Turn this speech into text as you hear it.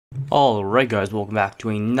Alright guys, welcome back to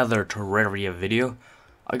another Terraria video.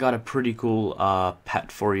 I got a pretty cool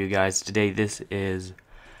pet for you guys today. This is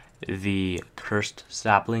the cursed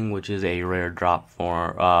sapling, which is a rare drop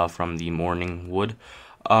from the morning wood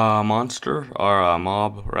monster, or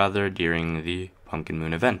mob rather, during the pumpkin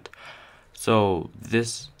moon event. So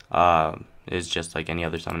this is just like any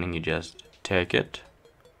other summoning. You just take it.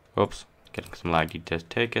 Oops, getting some lag. You just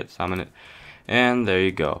take it, summon it, and there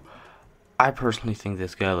you go. I personally think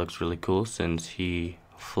this guy looks really cool since he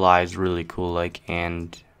flies really cool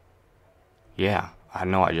and yeah, I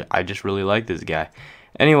know, I just really like this guy.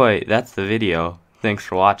 Anyway, that's the video. Thanks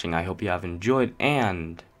for watching. I hope you have enjoyed,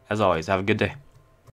 and as always, have a good day.